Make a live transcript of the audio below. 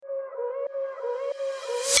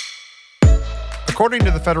According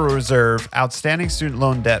to the Federal Reserve, outstanding student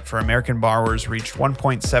loan debt for American borrowers reached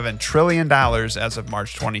 $1.7 trillion as of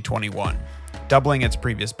March 2021, doubling its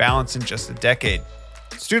previous balance in just a decade.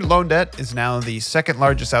 Student loan debt is now the second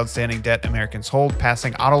largest outstanding debt Americans hold,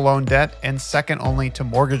 passing auto loan debt and second only to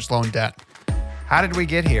mortgage loan debt. How did we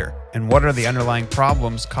get here? And what are the underlying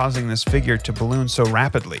problems causing this figure to balloon so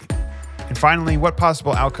rapidly? And finally, what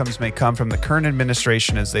possible outcomes may come from the current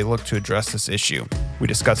administration as they look to address this issue? We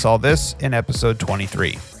discuss all this in episode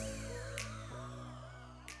 23.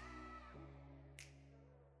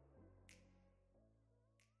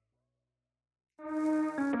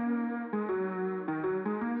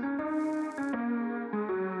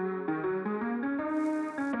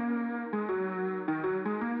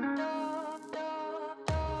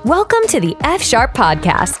 Welcome to the F-Sharp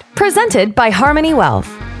Podcast, presented by Harmony Wealth,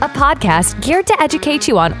 a podcast geared to educate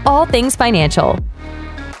you on all things financial.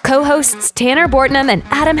 Co-hosts Tanner Bortnam and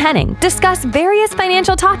Adam Henning discuss various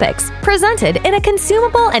financial topics presented in a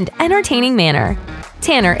consumable and entertaining manner.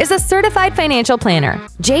 Tanner is a certified financial planner,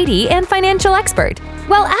 JD, and financial expert,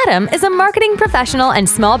 while Adam is a marketing professional and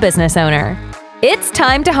small business owner. It's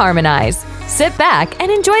time to harmonize. Sit back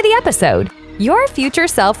and enjoy the episode. Your future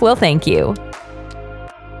self will thank you.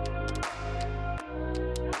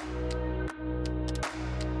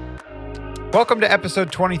 Welcome to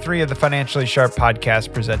episode 23 of the Financially Sharp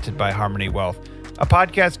Podcast presented by Harmony Wealth, a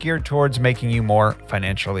podcast geared towards making you more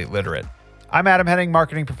financially literate. I'm Adam Henning,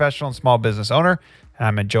 marketing professional and small business owner,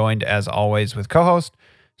 and I'm joined as always with co-host,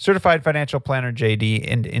 certified financial planner JD,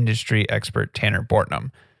 and industry expert Tanner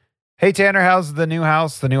Bortnam. Hey Tanner, how's the new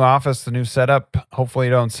house, the new office, the new setup? Hopefully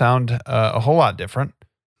you don't sound a whole lot different.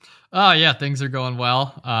 Oh yeah, things are going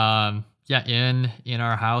well. In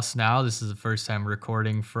our house now. This is the first time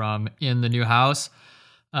recording from in the new house.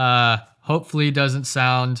 Hopefully it doesn't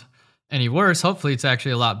sound any worse. Hopefully it's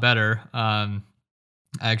actually a lot better. I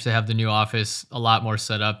actually have the new office a lot more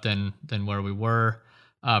set up than where we were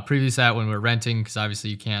previous at when we were renting, because obviously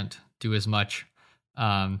you can't do as much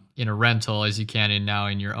in a rental as you can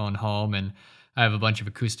in your own home. And I have a bunch of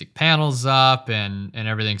acoustic panels up and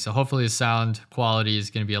everything. So hopefully the sound quality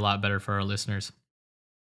is going to be a lot better for our listeners.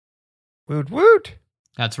 Woot woot.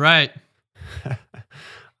 That's right.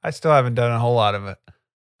 I still haven't done a whole lot of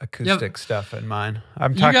acoustic stuff in mine.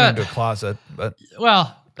 I'm talking into a closet, but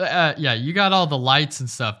you got all the lights and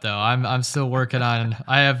stuff though. I'm still working on.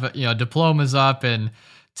 I have diplomas up and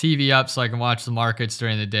TV up so I can watch the markets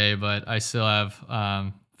during the day, but I still have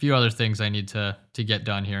a few other things I need to get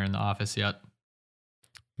done here in the office yet.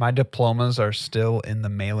 My diplomas are still in the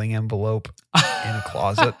mailing envelope in a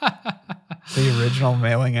closet. The original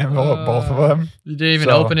mailing envelope, both of them. You didn't even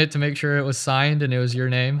open it to make sure it was signed and it was your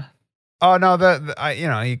name? Oh, no,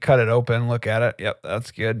 you cut it open, look at it. Yep, that's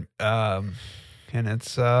good. And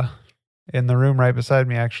it's in the room right beside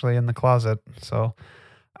me, actually, in the closet. So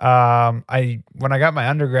when I got my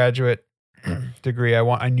undergraduate degree,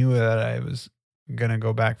 I knew that I was going to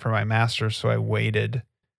go back for my master's, so I waited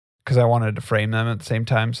because I wanted to frame them at the same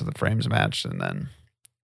time so the frames matched, and then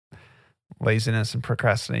laziness and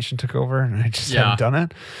procrastination took over and I just haven't done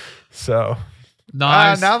it. So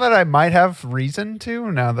now that I might have reason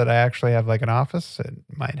to, now that I actually have like an office, it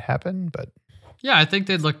might happen, but yeah, I think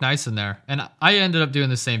they'd look nice in there. And I ended up doing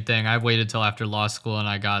the same thing. I waited till after law school and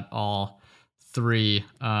I got all three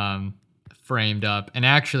framed up. And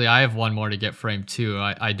actually I have one more to get framed too.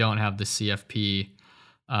 I don't have the CFP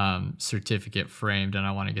certificate framed and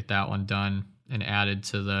I want to get that one done and added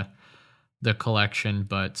to the collection,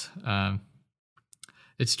 but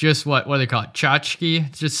it's just what do they call it? Tchotchke.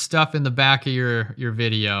 It's just stuff in the back of your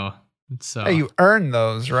video. So hey, you earned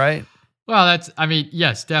those, right? Well,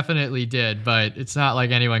 yes, definitely did, but it's not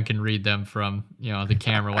like anyone can read them from the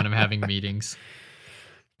camera when I'm having meetings.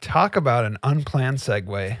 Talk about an unplanned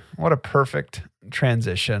segue. What a perfect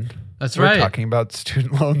transition. That's right. We're talking about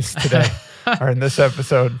student loans today, or in this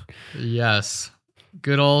episode. Yes,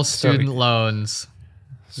 good old student loans.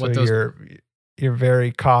 So your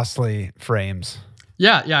very costly frames.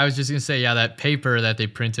 Yeah, I was just going to say, that paper that they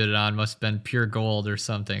printed it on must have been pure gold or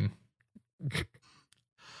something.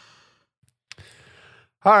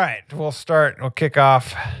 All right, we'll kick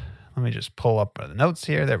off. Let me just pull up the notes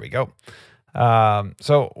here. There we go.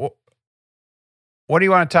 So what do you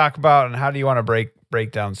want to talk about and how do you want to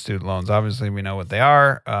break down student loans? Obviously, we know what they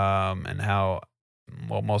are and how,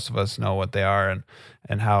 well, most of us know what they are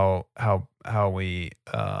and how we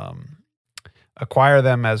acquire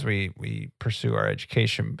them as we pursue our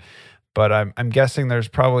education. But I'm guessing there's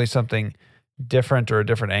probably something different or a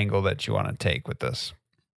different angle that you want to take with this.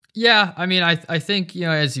 Yeah, I mean, I think,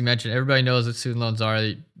 as you mentioned, everybody knows what student loans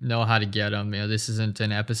are. know how to get them. This isn't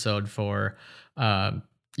an episode for, a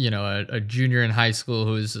junior in high school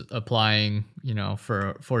who's applying,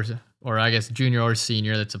 for, or I guess junior or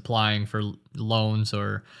senior that's applying for loans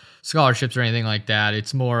or scholarships or anything like that.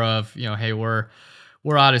 It's more of, hey, we're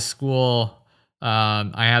out of school.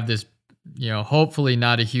 I have this, hopefully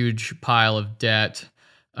not a huge pile of debt.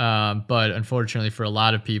 But unfortunately for a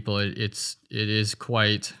lot of people, it is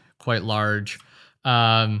quite large.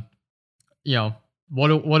 What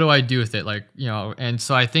do I do with it? And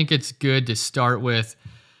so I think it's good to start with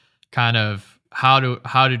kind of how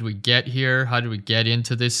did we get here? How did we get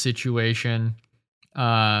into this situation?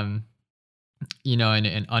 And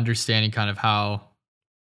understanding kind of how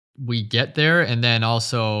we get there. And then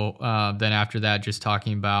also, then after that, just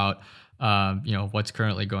talking about, what's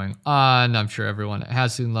currently going on. I'm sure everyone that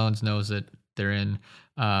has student loans knows that they're in,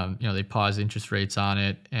 they pause interest rates on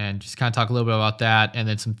it, and just kind of talk a little bit about that, and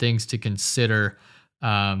then some things to consider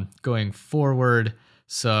going forward,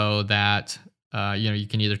 so that you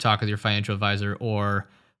can either talk with your financial advisor, or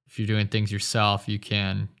if you're doing things yourself, you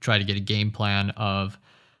can try to get a game plan of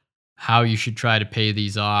how you should try to pay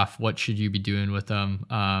these off. What should you be doing with them?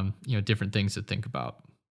 Different things to think about.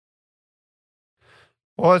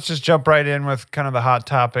 Well, let's just jump right in with kind of the hot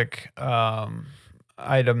topic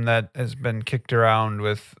item that has been kicked around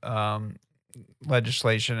with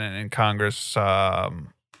legislation in Congress,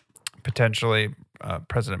 potentially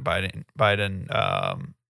President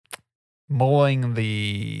Biden mulling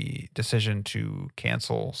the decision to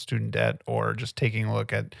cancel student debt, or just taking a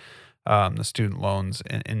look at the student loans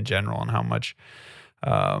in general, and how much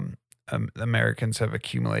Americans have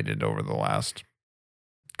accumulated over the last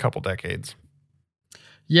couple decades.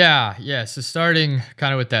 Yeah. So starting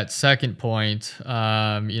kind of with that second point,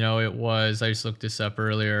 it was, I just looked this up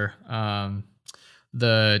earlier.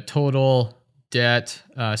 The total debt,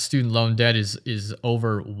 student loan debt is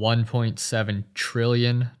over $1.7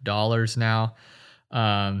 trillion now.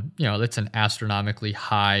 That's an astronomically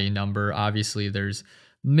high number. Obviously there's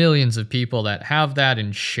millions of people that have that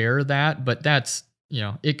and share that, but that's,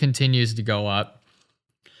 it continues to go up.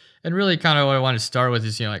 And really kind of what I want to start with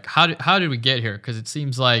is, how did we get here? Because it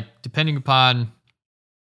seems like, depending upon,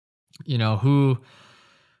 who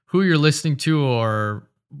you're listening to or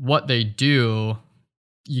what they do,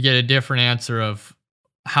 you get a different answer of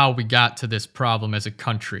how we got to this problem as a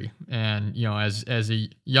country. And, as a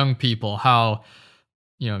young people, how,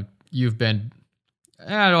 you've been,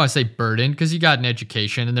 I don't want to say burdened, because you got an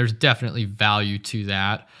education and there's definitely value to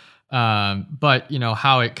that. But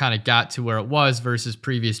how it kind of got to where it was versus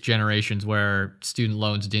previous generations, where student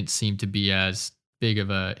loans didn't seem to be as big of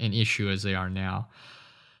an issue as they are now.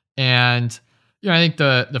 And, I think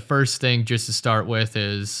the first thing just to start with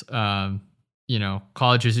is, college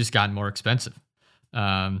has just gotten more expensive.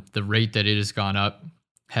 The rate that it has gone up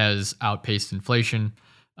has outpaced inflation.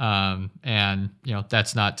 And,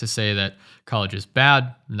 that's not to say that college is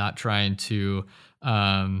bad. I'm not trying to,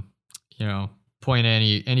 point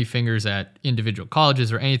any fingers at individual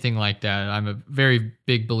colleges or anything like that. I'm a very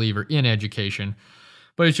big believer in education,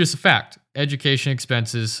 but it's just a fact. Education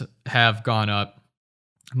expenses have gone up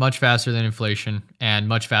much faster than inflation, and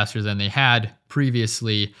much faster than they had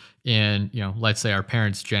previously in, let's say our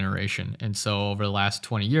parents' generation. And so over the last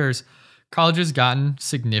 20 years, college has gotten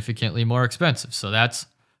significantly more expensive. So that's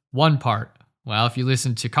one part. Well, if you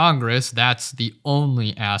listen to Congress, that's the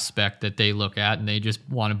only aspect that they look at, and they just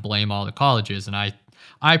want to blame all the colleges. And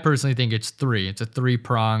I personally think it's three. It's a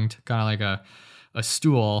three-pronged, kind of like a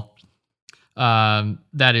stool.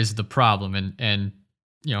 That is the problem. And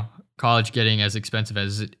college getting as expensive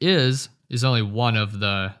as it is only one of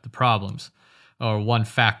the problems, or one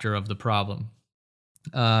factor of the problem.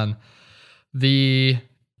 The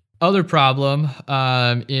other problem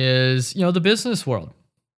is, the business world.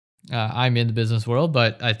 I'm in the business world,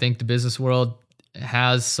 but I think the business world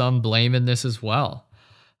has some blame in this as well.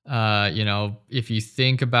 If you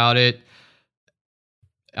think about it,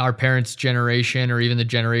 our parents' generation, or even the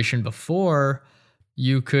generation before,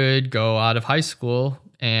 you could go out of high school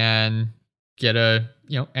and get a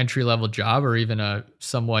entry-level job, or even a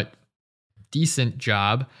somewhat decent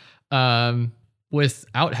job,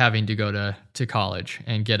 without having to go to college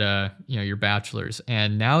and get your bachelor's.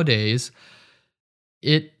 And nowadays,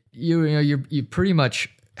 you pretty much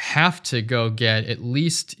have to go get at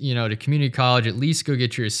least, to community college, at least go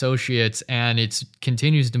get your associates, and it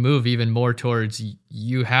continues to move even more towards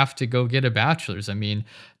you have to go get a bachelor's. I mean,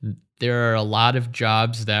 there are a lot of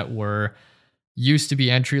jobs that used to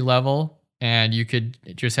be entry level, and you could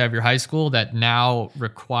just have your high school, that now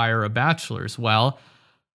require a bachelor's. Well,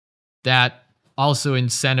 that also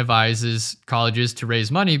incentivizes colleges to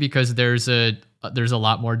raise money, because there's a there's a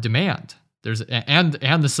lot more demand. And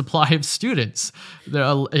the supply of students.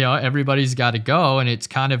 Everybody's got to go, and it's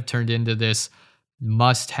kind of turned into this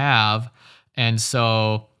must-have. And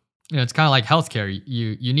so, it's kind of like healthcare.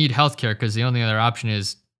 You need healthcare because the only other option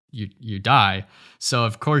is you die. So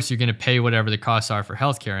of course you're going to pay whatever the costs are for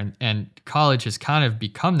healthcare, and college has kind of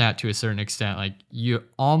become that to a certain extent. Like, you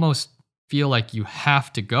almost feel like you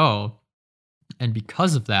have to go, and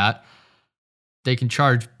because of that, they can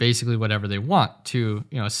charge basically whatever they want to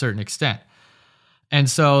a certain extent. And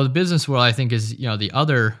so the business world, I think, is the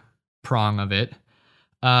other prong of it.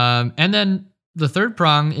 And then the third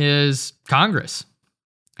prong is Congress.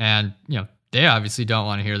 And, they obviously don't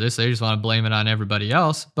want to hear this. They just want to blame it on everybody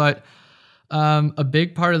else. But a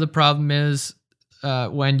big part of the problem is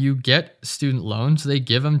when you get student loans, they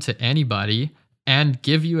give them to anybody and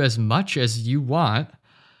give you as much as you want.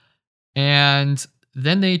 And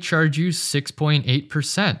then they charge you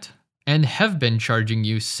 6.8% and have been charging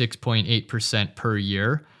you 6.8% per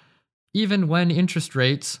year, even when interest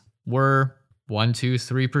rates were 1%,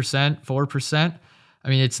 2%, 3%, 4%. I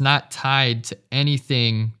mean, it's not tied to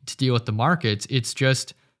anything to deal with the markets. It's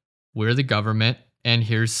just, we're the government and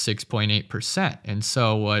here's 6.8%. And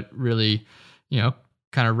so what really,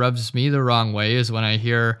 kind of rubs me the wrong way is when I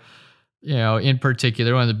hear, in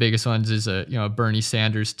particular, one of the biggest ones is a Bernie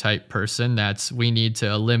Sanders type person that's, we need to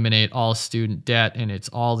eliminate all student debt and it's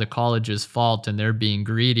all the college's fault and they're being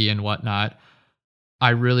greedy and whatnot. I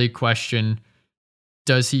really question,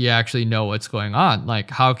 does he actually know what's going on? Like,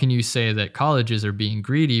 how can you say that colleges are being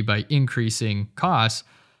greedy by increasing costs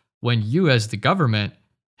when you as the government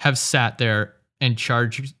have sat there and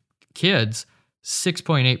charged kids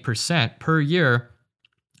 6.8% per year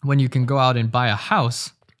when you can go out and buy a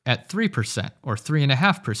house at 3% or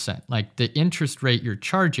 3.5%? Like, the interest rate you're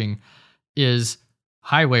charging is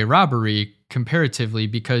highway robbery comparatively,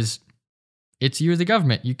 because you're the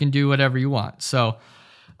government. You can do whatever you want. So,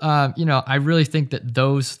 I really think that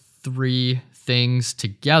those three things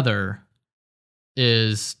together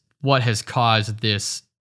is what has caused this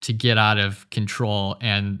to get out of control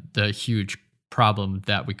and the huge problem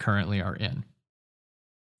that we currently are in.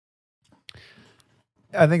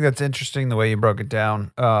 I think that's interesting the way you broke it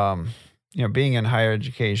down. Being in higher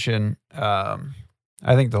education, I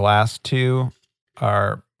think the last two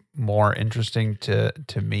are more interesting to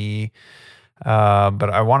me. But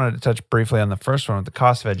I wanted to touch briefly on the first one with the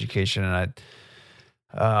cost of education. And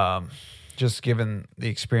I, just given the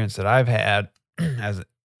experience that I've had as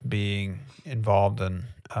being involved in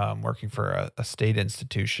working for a state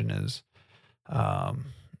institution, is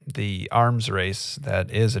the arms race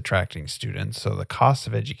that is attracting students. So the cost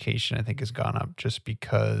of education, I think, has gone up just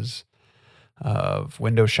because of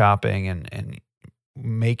window shopping and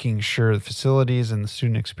making sure the facilities and the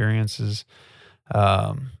student experiences.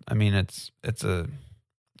 I mean, it's a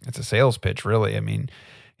sales pitch, really. I mean,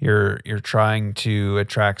 you're trying to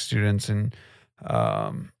attract students and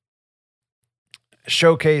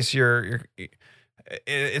showcase your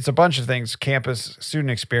it's a bunch of things: campus,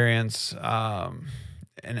 student experience, and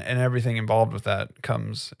everything involved with that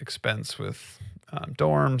comes expense with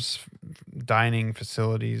dorms, dining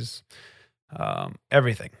facilities,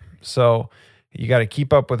 everything. So you got to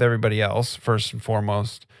keep up with everybody else first and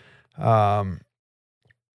foremost.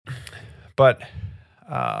 But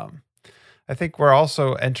I think we're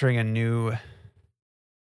also entering a new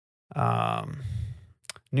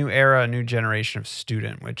era, a new generation of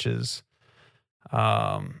student, which is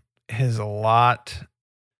a lot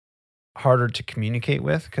harder to communicate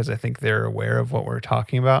with, because I think they're aware of what we're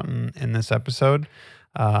talking about in this episode.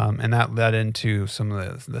 And that led into some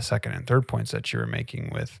of the second and third points that you were making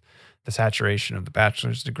with the saturation of the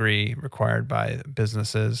bachelor's degree required by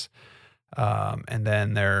businesses. And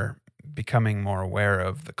then they're becoming more aware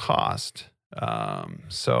of the cost.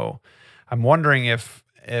 So I'm wondering if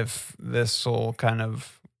this will kind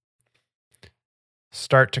of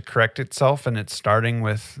start to correct itself, and it's starting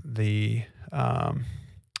with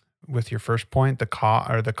with your first point, the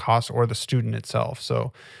cost or the student itself.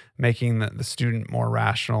 So making the student more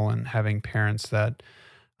rational and having parents that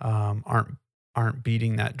aren't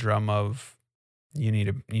beating that drum of you need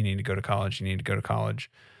to go to college, you need to go to college.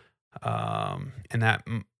 And that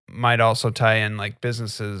might also tie in like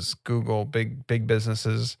businesses, Google, big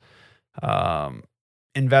businesses,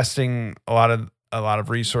 investing a lot of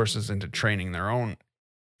resources into training their own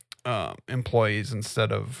employees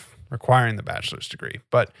instead of requiring the bachelor's degree.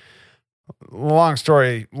 But long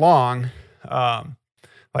story long,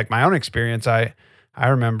 like my own experience, I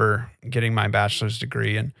remember getting my bachelor's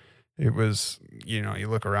degree, and it was, you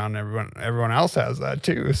look around, everyone else has that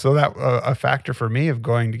too. So that a factor for me of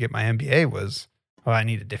going to get my MBA was well, I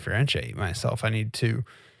need to differentiate myself. I need to,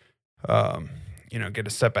 get a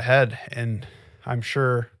step ahead. And I'm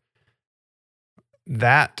sure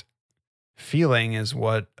that feeling is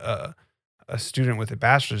what a student with a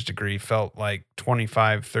bachelor's degree felt like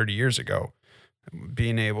 25, 30 years ago,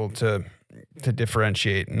 being able to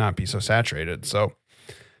differentiate and not be so saturated. So,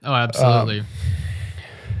 oh, absolutely.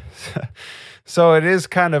 So it is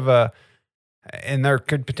kind of and there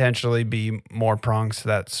could potentially be more prongs to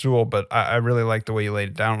that stool, but I really like the way you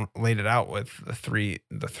laid it out with the three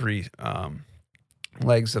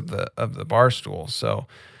legs of the bar stool. So,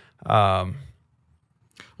 well,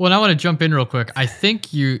 and I want to jump in real quick. I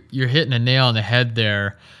think you're hitting a nail on the head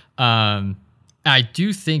there. I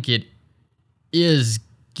do think it is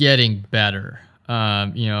getting better.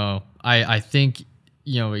 I think,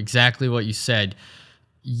 exactly what you said.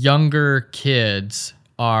 Younger kids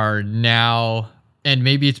are now, and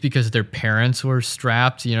maybe it's because their parents were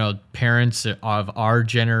strapped, parents of our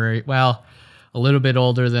generation, well, a little bit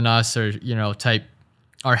older than us, or,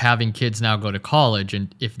 are having kids now go to college.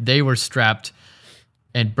 And if they were strapped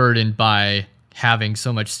and burdened by having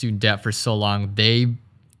so much student debt for so long, they,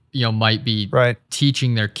 might be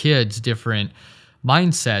teaching their kids different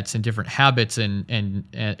mindsets and different habits, and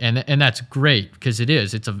that's great, because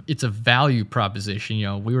it's a value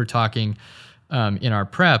proposition. We were talking in our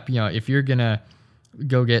prep, if you're gonna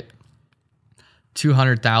go get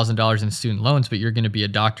 $200,000 in student loans, but you're gonna be a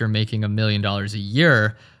doctor making $1 million a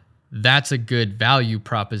year, that's a good value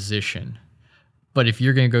proposition. But if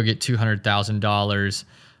you're gonna go get $200,000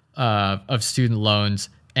 of student loans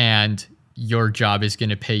and your job is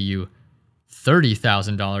gonna pay you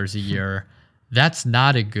 $30,000 a year, that's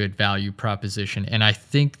not a good value proposition. And I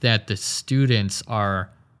think that the students are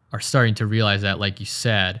starting to realize that, like you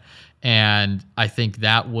said, and I think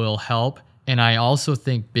that will help. And I also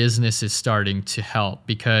think business is starting to help,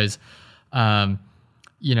 because, I'm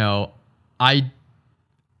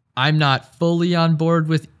not fully on board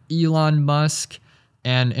with Elon Musk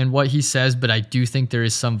and what he says, but I do think there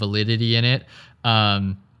is some validity in it.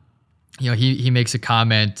 He makes a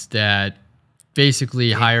comment that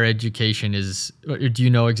basically higher education is, do you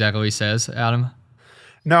know exactly what he says, Adam?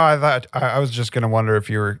 No, I was just going to wonder if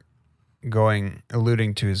you were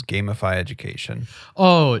alluding to his gamify education.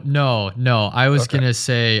 Oh, no. I was going to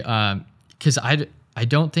say, cause I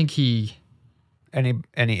don't think any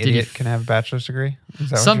idiot can have a bachelor's degree.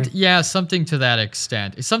 Is that something to that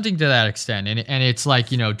extent. And it's like,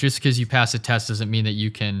 just because you pass a test doesn't mean that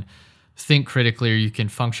you can think critically or you can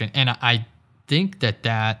function. And I think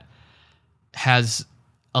that has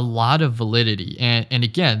a lot of validity. And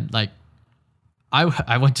again, like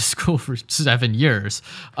I went to school for 7 years.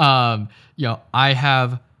 I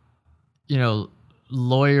have,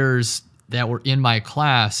 lawyers that were in my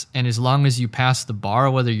class, and as long as you pass the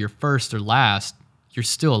bar, whether you're first or last, you're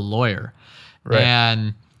still a lawyer. Right.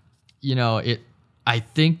 And, I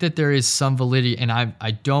think that there is some validity, and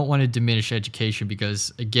I don't want to diminish education,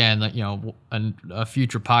 because again, a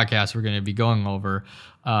future podcast we're going to be going over,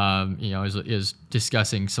 is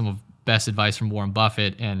discussing some of best advice from Warren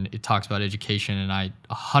Buffett, and it talks about education, and I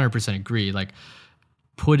 100% agree. Like,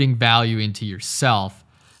 putting value into yourself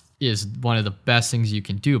is one of the best things you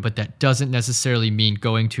can do, but that doesn't necessarily mean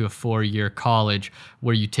going to a 4-year college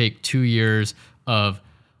where you take 2 years of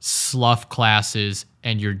slough classes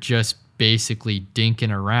and you're just basically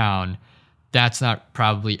dinking around. That's not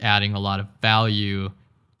probably adding a lot of value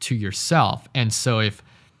to yourself. And so if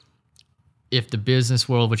the business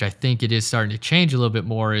world, which I think it is starting to change a little bit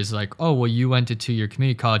more, is like, oh, well, you went to 2-year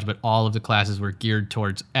community college, but all of the classes were geared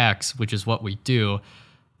towards X, which is what we do,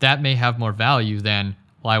 that may have more value than,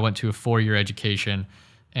 well, I went to a 4-year education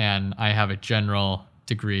and I have a general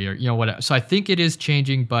degree, or, whatever. So I think it is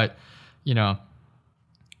changing, but,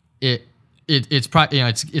 it's probably,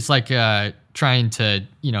 it's like trying to,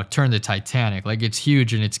 turn the Titanic. Like, it's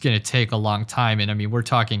huge and it's going to take a long time. And I mean, we're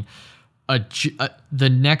talking the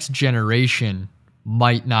next generation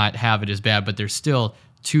might not have it as bad, but there's still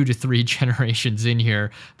 2 to 3 generations in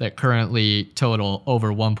here that currently total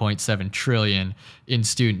over 1.7 trillion in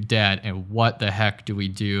student debt. And what the heck do we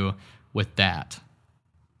do with that?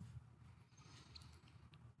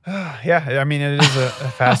 Yeah, I mean, it is a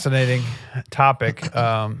fascinating topic.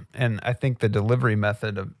 And I think the delivery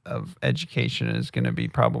method of education is going to be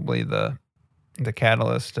probably the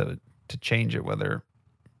catalyst to change it, whether,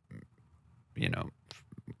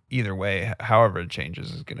 either way, however it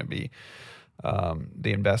changes is going to be.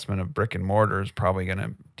 The investment of brick and mortar is probably going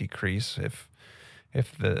to decrease if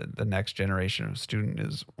the next generation of student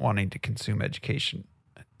is wanting to consume education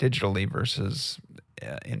digitally versus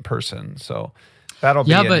in person. So that'll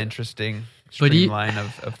be an interesting streamline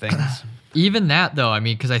of things. Even that though, I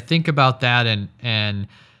mean, because I think about that and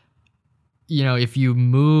if you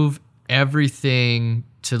move everything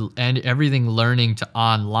learning to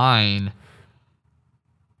online,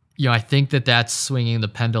 I think that's swinging the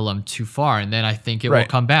pendulum too far. And then I think it will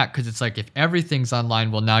come back, because it's like, if everything's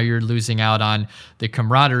online, well, now you're losing out on the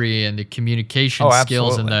camaraderie and the communication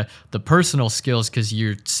skills and the personal skills, because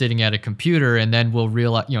you're sitting at a computer. And then we'll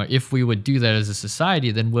realize, if we would do that as a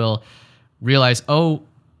society, then we'll realize, oh,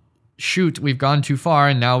 shoot, we've gone too far.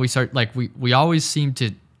 And now we start, like, we always seem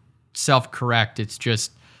to self-correct. It's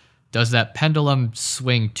just, does that pendulum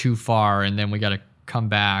swing too far? And then we got to come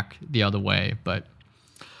back the other way. But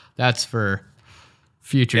that's for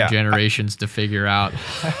future generations to figure out.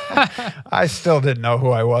 I still didn't know who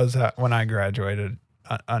I was when I graduated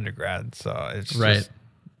undergrad. So it's just,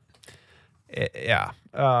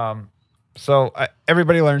 so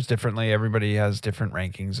everybody learns differently. Everybody has different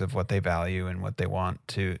rankings of what they value and what they want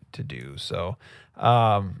to do. So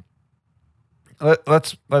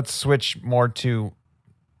let's switch more to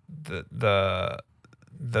the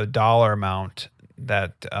dollar amount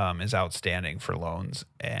that is outstanding for loans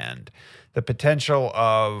and the potential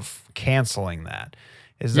of canceling that.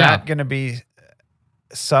 Is that going to be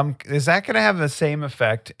is that going to have the same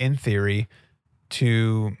effect in theory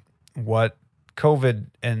to what COVID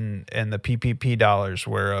and the PPP dollars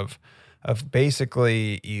were of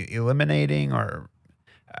basically eliminating, or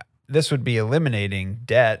this would be eliminating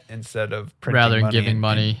debt instead of printing rather than money giving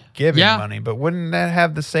money. Giving money, but wouldn't that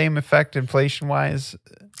have the same effect inflation wise?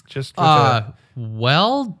 Just with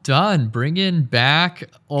well done, bringing back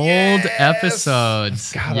old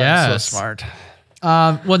episodes. God, I'm so smart.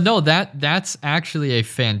 Well, no, that's actually a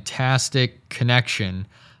fantastic connection,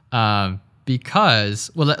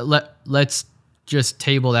 because let's just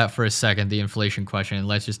table that for a second, the inflation question, and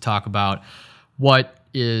let's just talk about what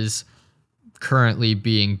is currently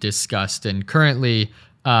being discussed. And currently,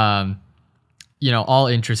 all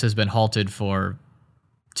interest has been halted for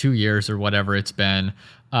 2 years or whatever it's been.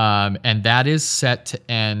 And that is set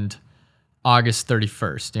to end August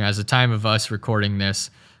 31st. As the time of us recording this,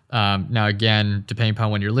 now again, depending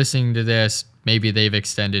upon when you're listening to this, maybe they've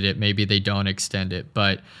extended it, maybe they don't extend it.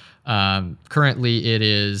 But currently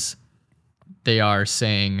they are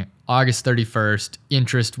saying August 31st,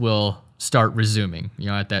 interest will start resuming,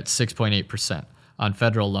 at that 6.8% on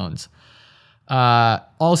federal loans.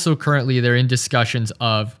 Also, currently, they're in discussions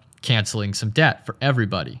of canceling some debt for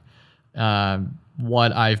everybody.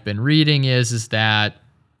 What I've been reading is that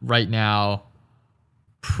right now,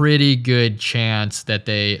 pretty good chance that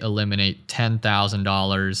they eliminate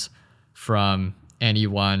 $10,000 from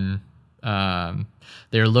anyone.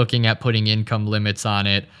 They're looking at putting income limits on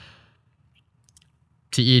it.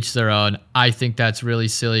 To each their own. I think that's really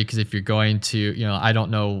silly, because if you're going to, I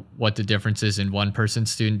don't know what the difference is in one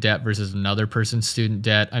person's student debt versus another person's student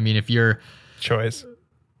debt. I mean, if you're choice.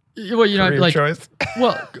 Well, like choice.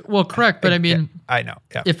 well, correct. But I mean, I know.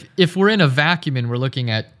 Yeah. If we're in a vacuum and we're looking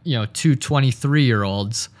at, two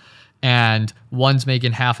 23-year-olds, and one's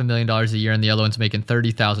making $500,000 a year and the other one's making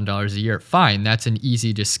 $30,000 a year, fine. That's an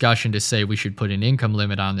easy discussion to say we should put an income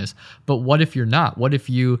limit on this. But what if you're not? What if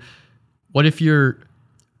you're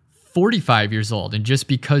 45 years old, and just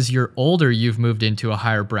because you're older, you've moved into a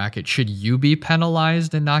higher bracket? Should you be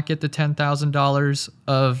penalized and not get the $10,000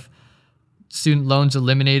 of student loans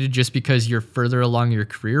eliminated just because you're further along your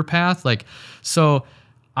career path? So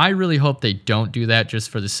I really hope they don't do that, just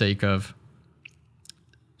for the sake of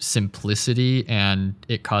simplicity and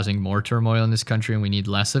it causing more turmoil in this country, and we need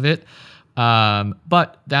less of it.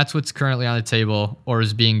 But that's what's currently on the table or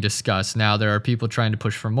is being discussed. Now, there are people trying to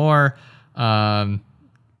push for more,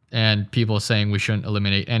 and people saying we shouldn't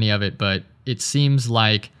eliminate any of it, but it seems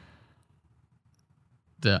like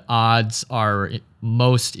the odds are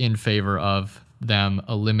most in favor of them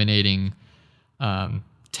eliminating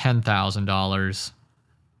 $10,000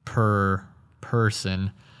 per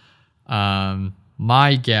person.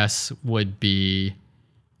 My guess would be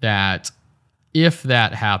that if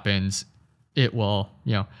that happens, it will,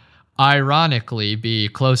 ironically be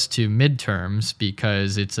close to midterms,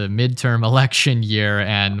 because it's a midterm election year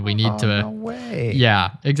and we need no way. Yeah,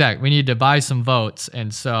 exactly. We need to buy some votes.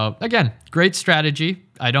 And so again, great strategy.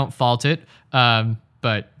 I don't fault it.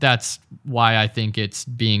 But that's why I think it's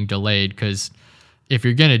being delayed, because if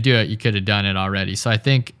you're going to do it, you could have done it already. So I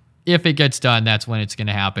think if it gets done, that's when it's going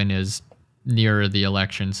to happen, is nearer the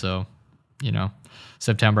election. So,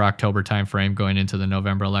 September, October timeframe going into the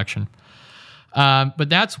November election. But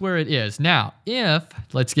that's where it is. Now,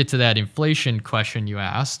 let's get to that inflation question you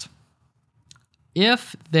asked.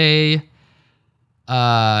 If they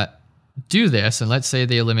do this, and let's say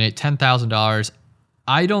they eliminate $10,000,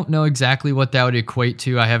 I don't know exactly what that would equate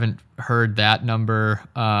to. I haven't heard that number,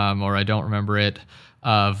 or I don't remember it,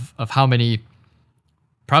 of how many,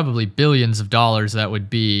 probably billions of dollars that would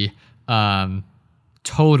be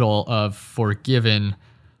total of forgiven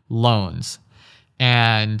loans.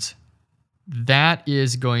 And that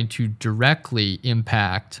is going to directly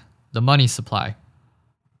impact the money supply.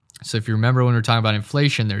 So if you remember when we were talking about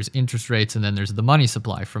inflation, there's interest rates and then there's the money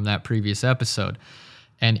supply from that previous episode.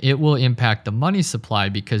 And it will impact the money supply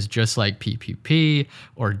because just like PPP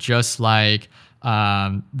or just like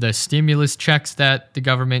the stimulus checks that the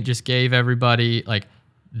government just gave everybody, like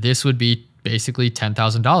this would be basically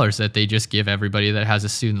 $10,000 that they just give everybody that has a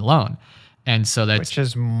student loan. And so that's... Which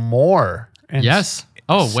is more. Yes.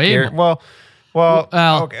 Oh, way more. Well,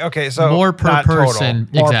 okay. So more per person.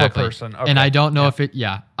 Total. More exactly. per person. Okay. And I don't know if it,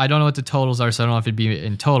 I don't know what the totals are, so I don't know if it'd be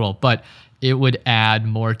in total, but it would add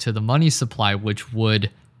more to the money supply, which would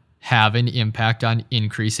have an impact on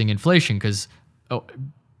increasing inflation because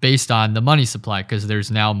based on the money supply, because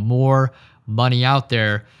there's now more money out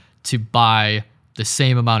there to buy the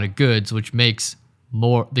same amount of goods, which makes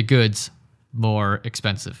the goods more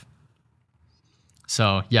expensive.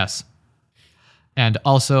 So yes. And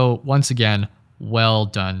also, once again, well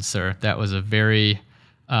done, sir. That was a very,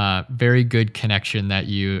 very good connection that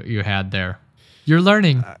you had there. You're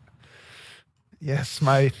learning. Yes,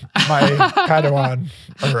 my Padawan,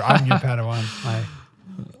 or I'm your Padawan, my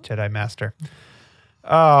Jedi Master.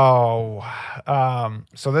 Oh,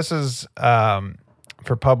 so this is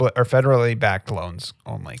for public or federally backed loans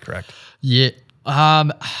only, correct? Yeah.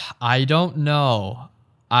 I don't know.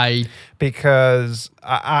 Because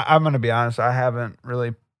I'm going to be honest, I haven't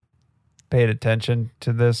really paid attention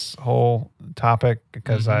to this whole topic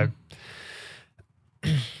because I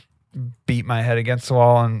beat my head against the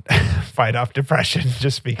wall and fight off depression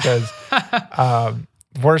just because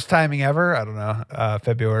worst timing ever. I don't know.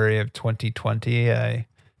 February of 2020, I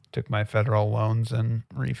took my federal loans and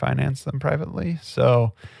refinanced them privately.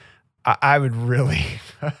 So I would really,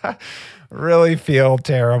 really feel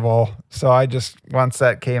terrible. So I just, once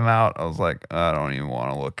that came out, I was like, I don't even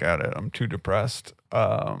want to look at it. I'm too depressed.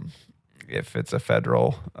 If it's a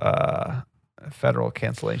federal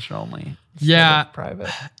cancellation only. Yeah. Private.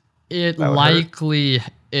 It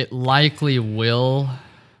likely will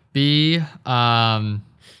be,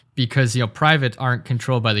 because, private aren't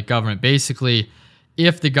controlled by the government. Basically,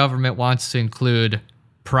 if the government wants to include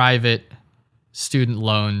private student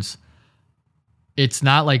loans, it's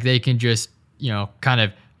not like they can just,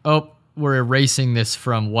 kind of, we're erasing this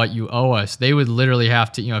from what you owe us. They would literally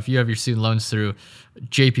have to, if you have your student loans through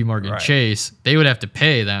JP Morgan Chase, they would have to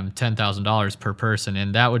pay them $10,000 per person.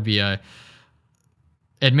 And that would be a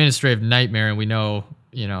administrative nightmare. And we know,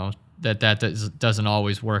 that doesn't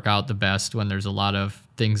always work out the best when there's a lot of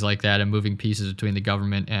things like that and moving pieces between the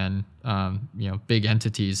government and, big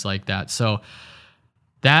entities like that. So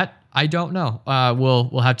that I don't know.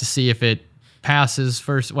 We'll have to see if it passes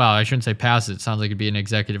first. Well, I shouldn't say passes. It sounds like it'd be an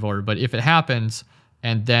executive order, but if it happens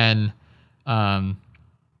and then,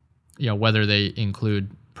 whether they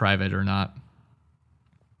include private or not.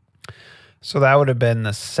 So that would have been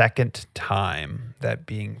the second time that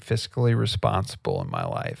being fiscally responsible in my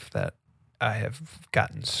life that I have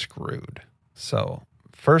gotten screwed. So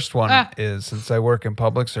first one is, since I work in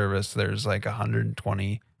public service, there's like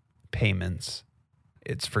 120 payments.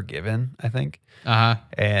 It's forgiven, I think.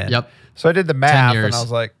 And so I did the math and I was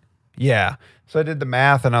like, So I did the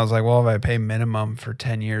math and I was like, well, if I pay minimum for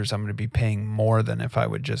 10 years, I'm going to be paying more than if I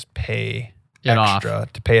would just pay extra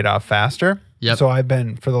to pay it off faster. So I've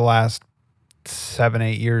been, for the last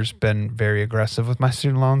 7-8 years, been very aggressive with my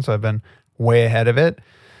student loans. I've been way ahead of it.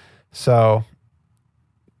 So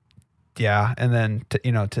and then to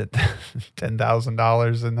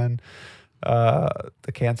 $10,000 and then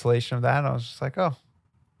the cancellation of that, I was just like, oh,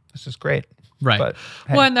 this is great. Right. But,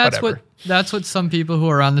 hey, well, and that's what some people who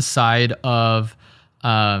are on the side of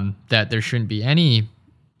that there shouldn't be any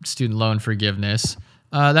student loan forgiveness.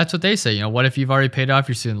 That's what they say. What if you've already paid off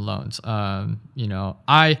your student loans?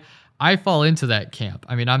 I fall into that camp.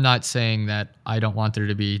 I mean, I'm not saying that I don't want there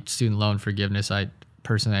to be student loan forgiveness. I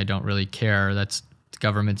don't really care. That's the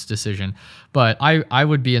government's decision. But I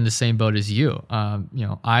would be in the same boat as you.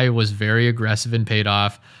 I was very aggressive and paid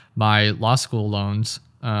off my law school loans.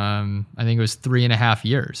 I think it was 3.5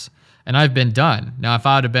 years. And I've been done. Now, if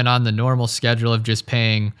I would have been on the normal schedule of just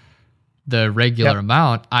paying the regular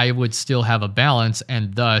amount, I would still have a balance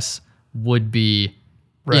and thus would be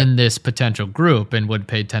in this potential group and would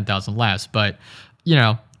pay $10,000 less. But,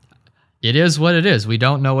 it is what it is. We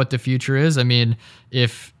don't know what the future is. I mean,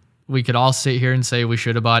 if we could all sit here and say we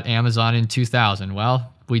should have bought Amazon in 2000.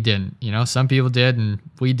 Well, we didn't. Some people did and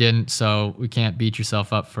we didn't. So we can't beat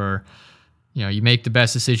yourself up for, you make the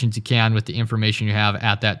best decisions you can with the information you have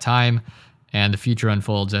at that time, and the future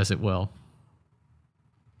unfolds as it will.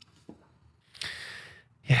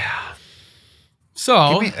 Yeah.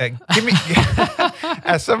 So give me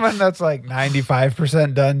as someone that's like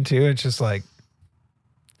 95% done too, it's just like,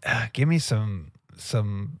 give me some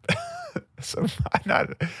not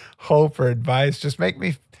hope or advice. Just make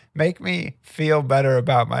me feel better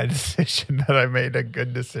about my decision, that I made a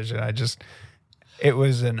good decision. It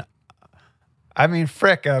was a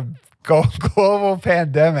global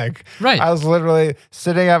pandemic. Right. I was literally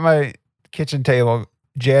sitting at my kitchen table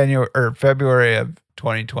February of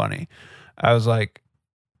 2020. I was like,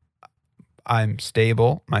 I'm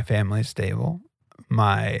stable. My family's stable.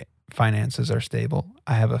 My finances are stable.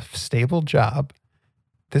 I have a stable job.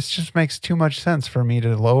 This just makes too much sense for me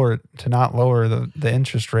to not lower the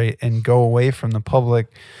interest rate and go away from the public,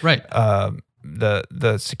 right?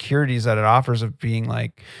 The securities that it offers, of being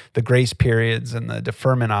like the grace periods and the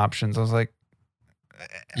deferment options. I was like,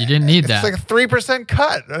 you didn't need that. It's like a 3%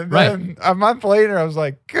 cut. And then a month later, I was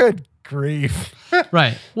like, good grief.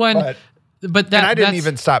 Right. And I didn't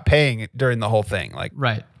even stop paying during the whole thing. Like,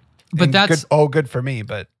 right. But that's good for me.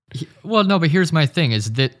 But well, no. But here's my thing: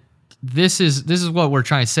 is that this is what we're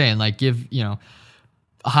trying to say, and like give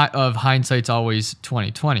of hindsight's always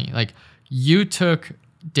 2020. Like, you took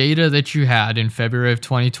data that you had in February of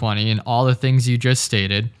 2020 and all the things you just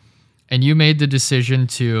stated, and you made the decision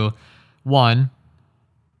to, one,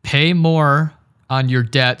 pay more on your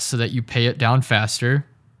debt so that you pay it down faster.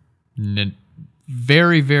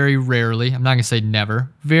 Very, very rarely, I'm not going to say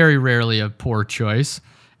never, very rarely a poor choice,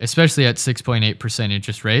 especially at 6.8%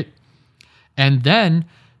 interest rate. And then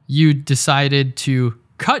you decided to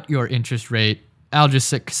cut your interest rate. I'll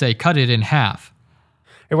just say cut it in half.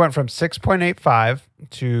 It went from 6.85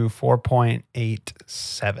 to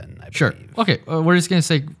 4.87, I sure. believe. Okay, we're just going to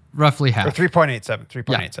say roughly half. Or 3.87.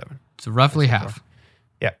 Yeah. So roughly half.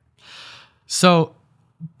 Yeah. So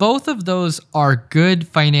both of those are good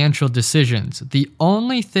financial decisions. The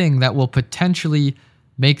only thing that will potentially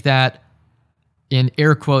make that, in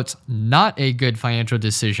air quotes, not a good financial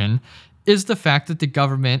decision is the fact that the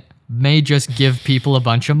government may just give people a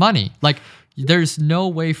bunch of money. Like, there's no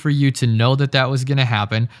way for you to know that was going to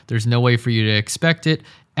happen. There's no way for you to expect it.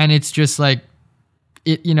 And it's just like,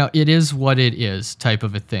 it is what it is type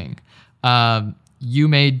of a thing. You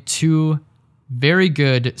made two very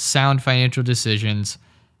good, sound financial decisions.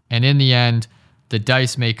 And in the end, the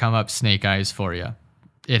dice may come up snake eyes for you.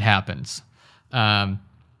 It happens.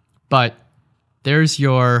 But there's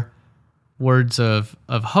your words of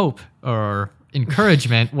hope or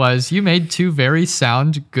encouragement was you made two very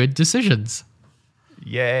sound, good decisions.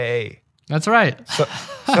 Yay. That's right.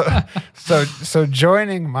 So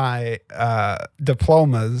joining my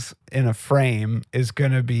diplomas in a frame is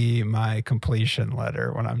going to be my completion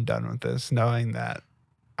letter when I'm done with this, knowing that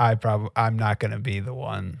I'm not going to be the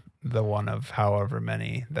one of however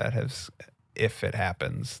many that has, if it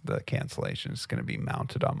happens, the cancellation is going to be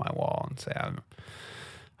mounted on my wall and say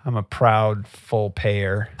I'm a proud full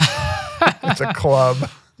payer. It's a club.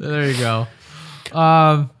 There you go.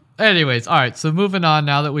 Anyways, all right. So moving on,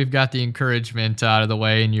 now that we've got the encouragement out of the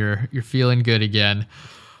way and you're feeling good again,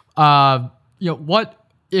 what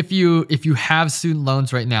if you have student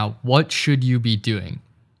loans right now? What should you be doing?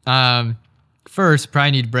 First,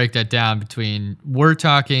 probably need to break that down between, we're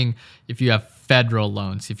talking if you have federal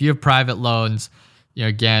loans. If you have private loans,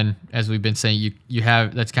 again, as we've been saying, you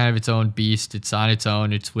have, that's kind of its own beast. It's on its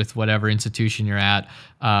own. It's with whatever institution you're at,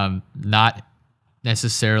 not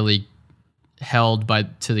necessarily held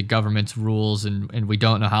to the government's rules, and we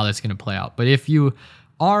don't know how that's going to play out. But if you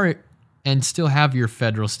are and still have your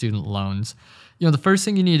federal student loans, the first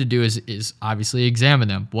thing you need to do is obviously examine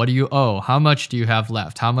them. What do you owe? How much do you have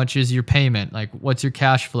left? How much is your payment? Like, what's your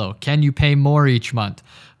cash flow? Can you pay more each month?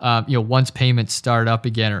 Once payments start up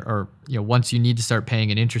again, or once you need to start paying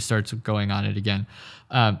and interest starts going on it again,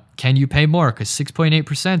 can you pay more? Because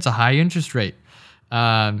 6.8% is a high interest rate.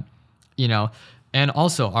 And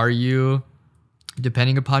also, are you,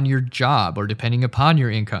 depending upon your job or depending upon your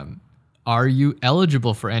income, are you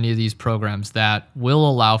eligible for any of these programs that will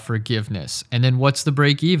allow forgiveness? And then what's the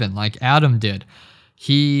break even? Like Adam did.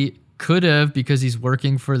 He could have, because he's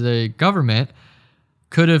working for the government,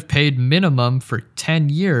 could have paid minimum for 10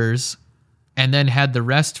 years and then had the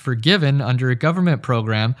rest forgiven under a government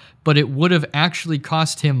program, but it would have actually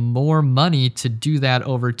cost him more money to do that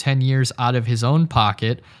over 10 years out of his own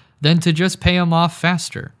pocket than to just pay him off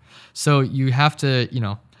faster. So you have to,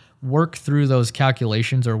 work through those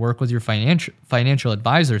calculations or work with your financial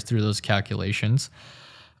advisor through those calculations.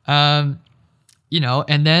 And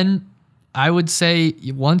then I would say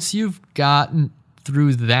once you've gotten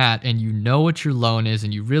through that and you know what your loan is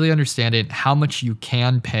and you really understand it, how much you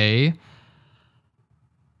can pay,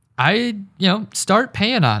 start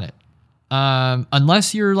paying on it.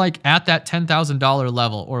 Unless you're like at that $10,000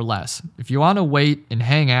 level or less. If you want to wait and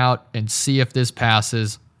hang out and see if this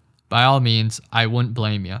passes, by all means, I wouldn't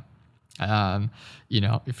blame you.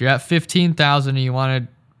 If you're at 15,000 and you want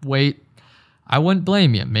to wait, I wouldn't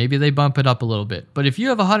blame you. Maybe they bump it up a little bit. But if you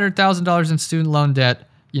have $100,000 in student loan debt,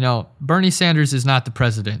 Bernie Sanders is not the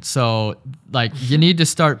president. So you need to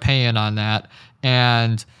start paying on that.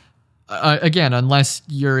 And again, unless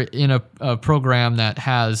you're in a program that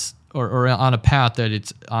has, or on a path that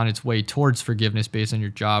it's on its way towards forgiveness based on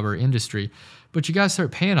your job or industry, but you got to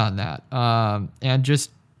start paying on that. And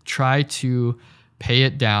just try to pay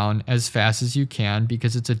it down as fast as you can,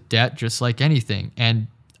 because it's a debt just like anything. And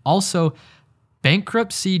also,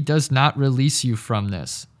 bankruptcy does not release you from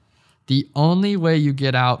this. The only way you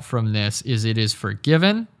get out from this is it is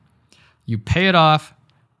forgiven, you pay it off,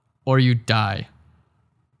 or you die.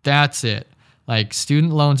 That's it.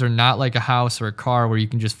 Student loans are not like a house or a car where you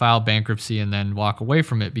can just file bankruptcy and then walk away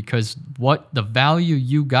from it, because what the value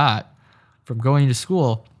you got from going to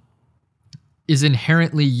school is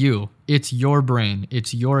inherently you. It's your brain.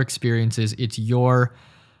 It's your experiences. It's your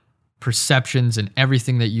perceptions and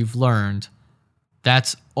everything that you've learned.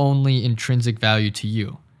 That's only intrinsic value to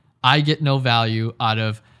you. I get no value out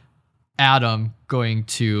of Adam going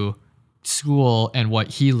to school and what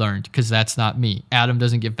he learned, because that's not me. Adam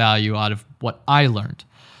doesn't get value out of what I learned.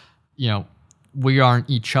 We aren't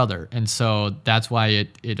each other. And so that's why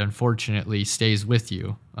it unfortunately stays with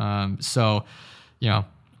you.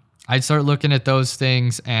 I'd start looking at those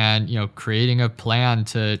things and, creating a plan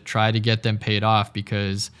to try to get them paid off,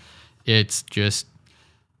 because it's just,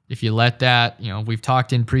 if you let that, we've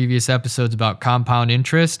talked in previous episodes about compound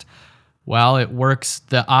interest. Well, it works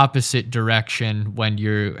the opposite direction when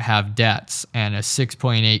you have debts, and a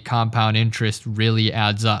 6.8 compound interest really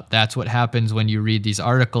adds up. That's what happens when you read these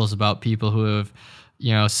articles about people who have,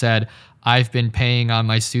 said, I've been paying on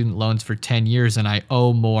my student loans for 10 years and I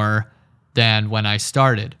owe more than when I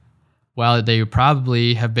started. Well, they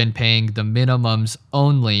probably have been paying the minimums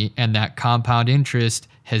only, and that compound interest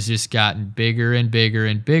has just gotten bigger and bigger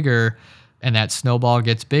and bigger, and that snowball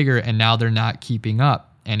gets bigger, and now they're not keeping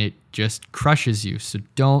up, and it just crushes you. So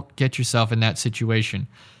don't get yourself in that situation.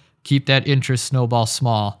 Keep that interest snowball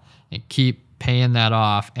small and keep paying that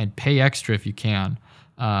off, and pay extra if you can.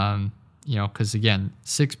 Because again,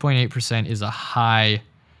 6.8% is a high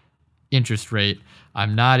interest rate.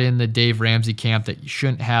 I'm not in the Dave Ramsey camp that you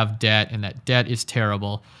shouldn't have debt and that debt is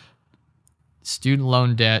terrible. Student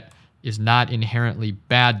loan debt is not inherently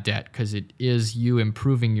bad debt, because it is you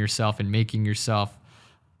improving yourself and making yourself,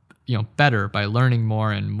 better by learning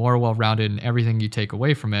more and more well-rounded in everything you take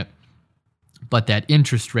away from it. But that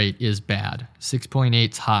interest rate is bad. 6.8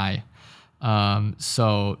 is high.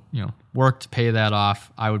 Work to pay that off.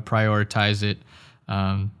 I would prioritize it.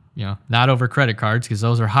 Not over credit cards, because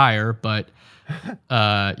those are higher, but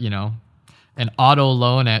an auto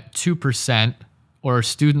loan at 2% or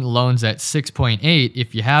student loans at 6.8,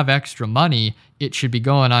 if you have extra money, it should be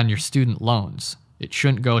going on your student loans. It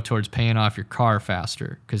shouldn't go towards paying off your car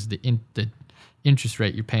faster, because the interest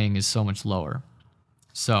rate you're paying is so much lower.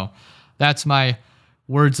 So that's my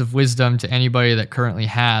words of wisdom to anybody that currently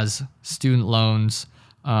has student loans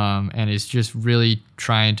and is just really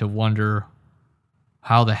trying to wonder,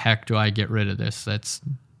 how the heck do I get rid of this? That's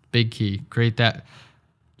big key. Create that,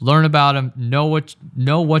 learn about them, know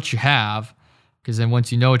what you have, because then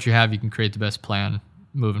once you know what you have, you can create the best plan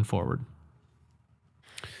moving forward.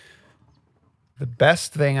 The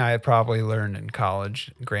best thing I had probably learned in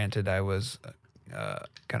college, granted I was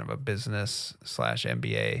kind of a business /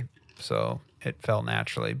 MBA, so it fell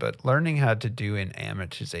naturally, but learning how to do an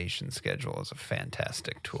amortization schedule is a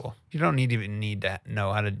fantastic tool. You don't even need to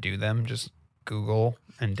know how to do them. Just Google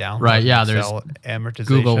and download. Right, yeah, there's amortization.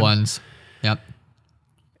 Google ones. Yep.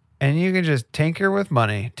 And you can just tinker with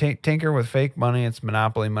money, tinker with fake money. It's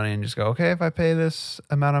monopoly money, and just go, okay, if I pay this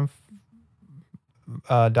amount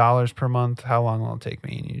of dollars per month, how long will it take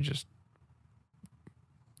me? And you just,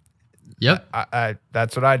 yep. I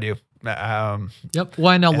that's what I do. Yep.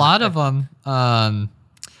 Well, and a lot of them, I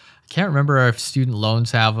can't remember if student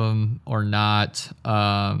loans have them or not.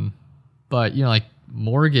 But like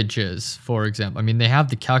mortgages, for example. I mean, they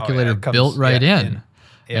have the calculator built right in.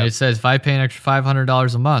 Yep. And it says, if I pay an extra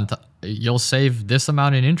 $500 a month, you'll save this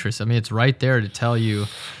amount in interest. I mean, it's right there to tell you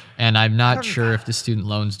And I'm not sure if the student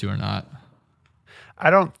loans do or not. I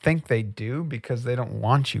don't think they do because they don't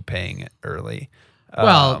want you paying it early.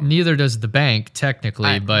 Well, neither does the bank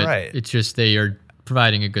technically, but right. It's just they are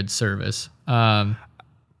providing a good service. I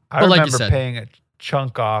remember paying a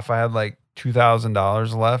chunk off. I had like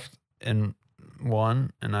 $2,000 left in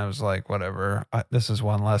one, and I was like, whatever. This is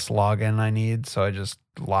one less login I need, so I just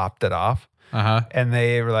lopped it off. And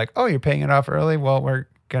they were like, "Oh, you're paying it off early? Well, we're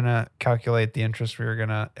gonna calculate the interest.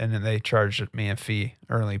 And then they charged me a fee,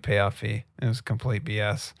 early payoff fee. It was complete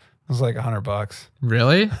BS. It was like $100.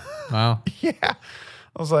 Really? Wow. Yeah. I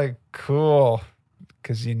was like, cool,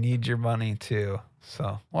 because you need your money too.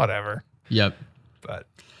 So whatever. Yep. But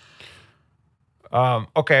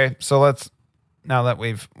okay, so now that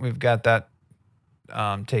we've got that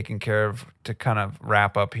taken care of, to kind of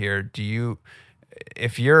wrap up here,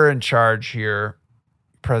 if you're in charge here,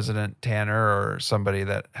 President Tanner, or somebody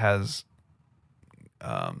that has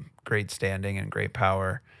great standing and great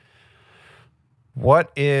power,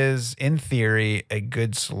 what is, in theory, a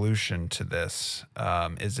good solution to this?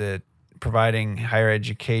 Is it providing higher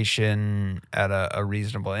education at a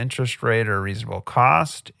reasonable interest rate or a reasonable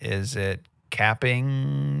cost? Is it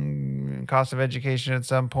capping cost of education at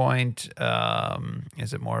some point?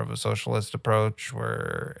 Is it more of a socialist approach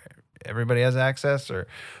where everybody has access? Or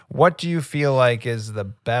what do you feel like is the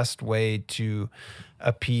best way to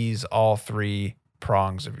appease all three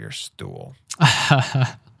prongs of your stool?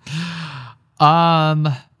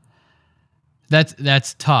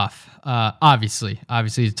 That's tough. Obviously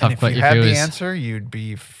it's tough. And if you had the answer, you'd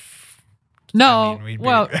be. No,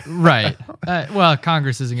 right. Well,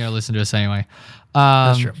 Congress isn't going to listen to us anyway.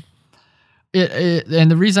 That's true.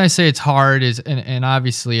 And the reason I say it's hard is, and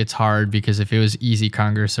obviously it's hard because if it was easy,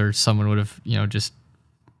 Congress or someone would have, just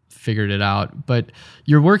figured it out. But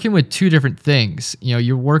you're working with two different things.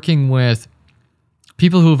 You're working with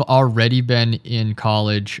people who have already been in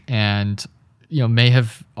college and, may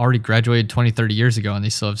have already graduated 20, 30 years ago and they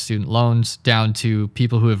still have student loans, down to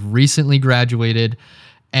people who have recently graduated.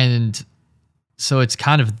 And so it's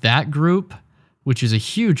kind of that group, which is a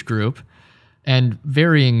huge group and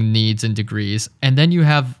varying needs and degrees. And then you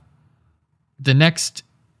have the next,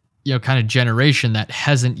 kind of generation that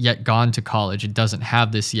hasn't yet gone to college. It doesn't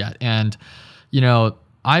have this yet. And,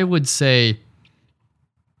 I would say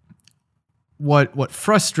what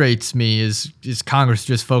frustrates me is Congress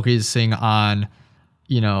just focusing on,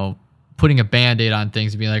 putting a Band-Aid on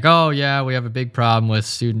things and being like, oh yeah, we have a big problem with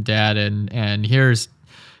student debt and here's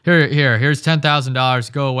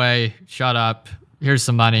 $10,000, go away, shut up, here's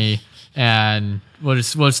some money, and we'll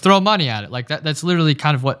just throw money at it. Like that's literally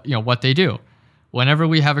kind of what they do. Whenever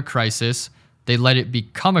we have a crisis, they let it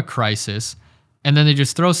become a crisis, and then they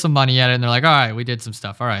just throw some money at it and they're like, all right, we did some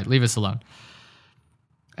stuff. All right, leave us alone.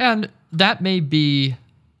 And that may be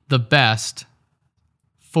the best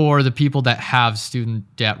for the people that have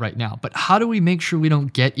student debt right now. But how do we make sure we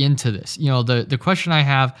don't get into this? The question I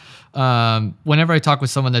have whenever I talk with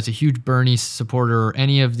someone that's a huge Bernie supporter or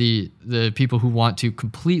any of the people who want to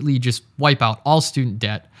completely just wipe out all student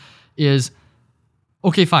debt is,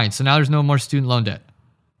 okay, fine. So now there's no more student loan debt.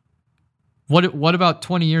 What about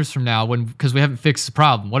 20 years from now because we haven't fixed the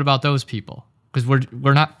problem? What about those people? Because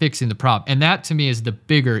we're not fixing the problem. And that to me is the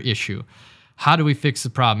bigger issue. How do we fix the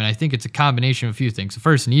problem? And I think it's a combination of a few things. The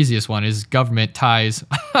first and easiest one is government ties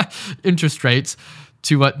interest rates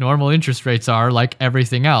to what normal interest rates are, like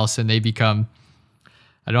everything else. And they become,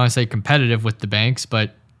 I don't want to say competitive with the banks,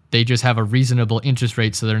 but they just have a reasonable interest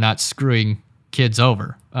rate so they're not screwing kids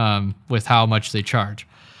over with how much they charge.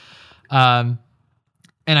 And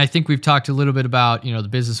I think we've talked a little bit about, the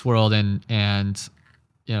business world and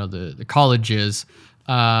the colleges.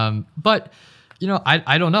 But,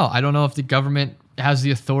 I don't know. I don't know if the government has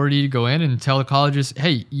the authority to go in and tell the colleges,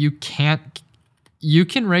 hey, you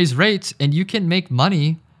can raise rates and you can make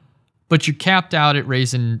money, but you're capped out at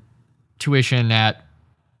raising tuition at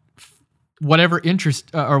whatever interest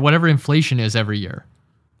or whatever inflation is every year.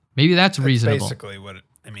 Maybe that's reasonable. Basically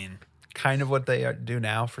kind of what they do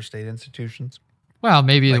now for state institutions. Well,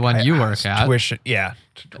 maybe the one you work at.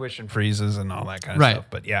 Tuition freezes and all that kind of stuff.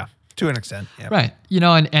 But yeah, to an extent. Yeah. Right.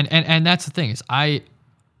 And that's the thing is I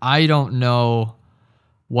don't know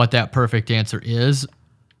what that perfect answer is.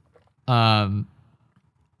 But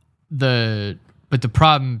the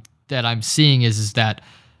problem that I'm seeing is that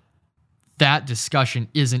discussion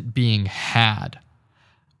isn't being had.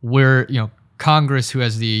 Where, Congress, who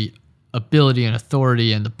has the ability and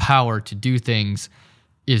authority and the power to do things,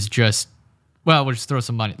 is just, well, we'll just throw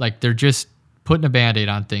some money. Like they're just putting a Band-Aid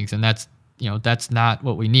on things, and that's not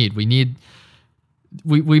what we need. We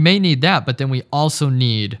may need that, but then we also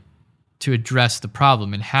need to address the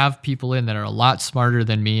problem and have people in that are a lot smarter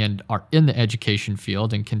than me and are in the education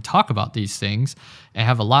field and can talk about these things and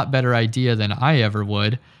have a lot better idea than I ever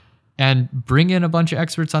would, and bring in a bunch of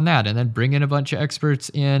experts on that, and then bring in a bunch of experts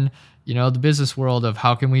in, the business world of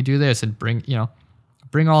how can we do this, and bring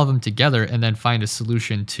all of them together and then find a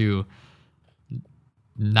solution to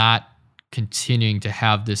not continuing to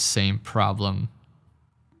have this same problem,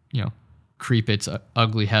 creep its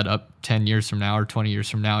ugly head up 10 years from now or 20 years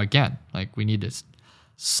from now again. Like, we need to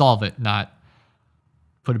solve it, not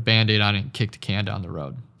put a Band-Aid on it and kick the can down the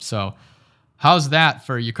road. So how's that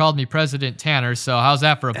for, you called me President Tanner, so how's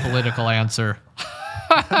that for a political answer?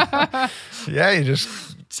 Yeah, you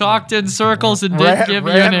just talked in circles and didn't give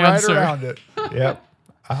me an answer. Right around it. Yep.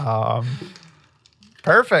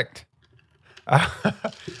 Perfect.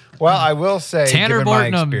 Well, I will say, Tanner given my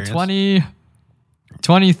Bortnam, experience,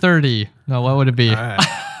 2030. No, what would it be? All right.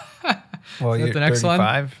 Well, you're the next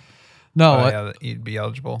 35? one? No, Yeah, you'd be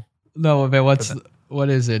eligible. No, but what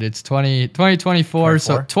is it? It's 2024,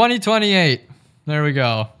 so 2028. There we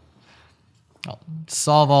go. I'll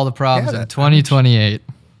solve all the problems in 2028.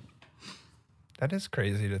 That is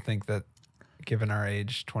crazy to think that, given our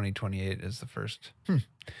age, 2028 is the first.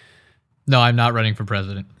 No, I'm not running for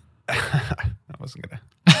president.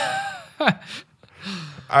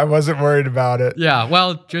 I wasn't worried about it. Yeah,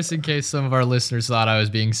 well, just in case some of our listeners thought I was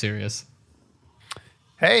being serious.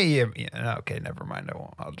 Hey, okay, never mind. I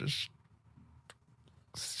won't. I'll just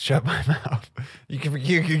shut my mouth. You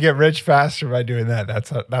can get rich faster by doing that. That's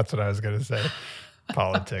what I was gonna say.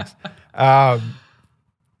 Politics.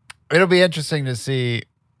 It'll be interesting to see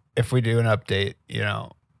if we do an update,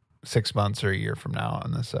 6 months or a year from now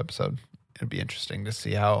on this episode. It'd be interesting to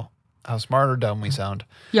see how smart or dumb we sound.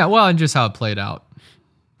 Yeah, well, and just how it played out.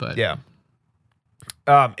 But yeah,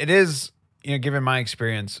 it is, given my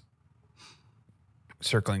experience,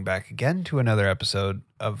 circling back again to another episode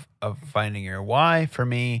of finding your why. For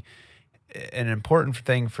me, an important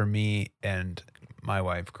thing for me and my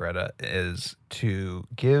wife Greta is to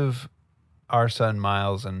give our son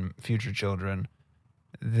Miles and future children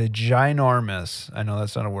the ginormous, I know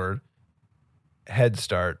that's not a word, head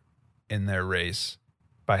start in their race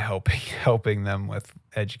by helping them with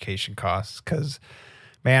education costs. Because,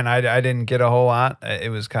 man, I didn't get a whole lot.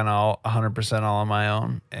 It was kind of 100% all on my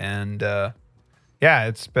own. And, yeah,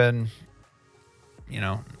 it's been,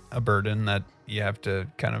 a burden that you have to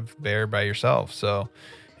kind of bear by yourself. So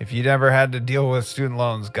if you never had to deal with student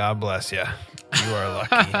loans, God bless you. You are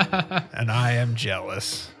lucky. And I am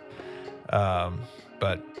jealous.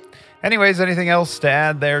 But anyways, anything else to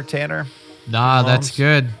add there, Tanner? Nah, that's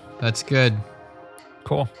good. That's good.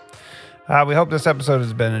 Cool. We hope this episode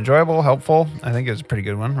has been enjoyable, helpful. I think it was a pretty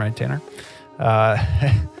good one, right, Tanner?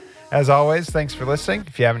 As always, thanks for listening.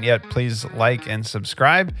 If you haven't yet, please like and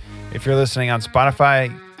subscribe. If you're listening on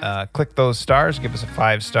Spotify, click those stars, give us a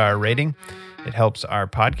 5-star rating. It helps our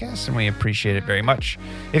podcast, and we appreciate it very much.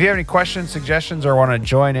 If you have any questions, suggestions, or want to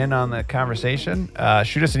join in on the conversation,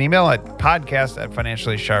 shoot us an email at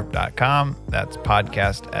podcast@financiallysharp.com. That's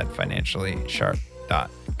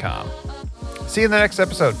podcast@financiallysharp.com. See you in the next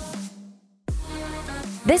episode.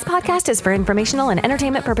 This podcast is for informational and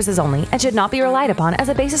entertainment purposes only and should not be relied upon as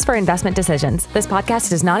a basis for investment decisions. This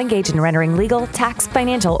podcast does not engage in rendering legal, tax,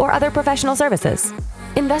 financial, or other professional services.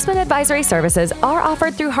 Investment advisory services are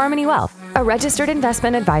offered through Harmony Wealth, a registered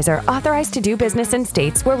investment advisor authorized to do business in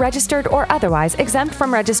states where registered or otherwise exempt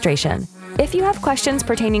from registration. If you have questions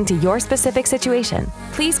pertaining to your specific situation,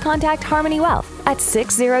 please contact Harmony Wealth at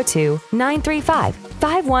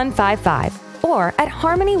 602-935-5155 or at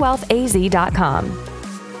harmonywealthaz.com.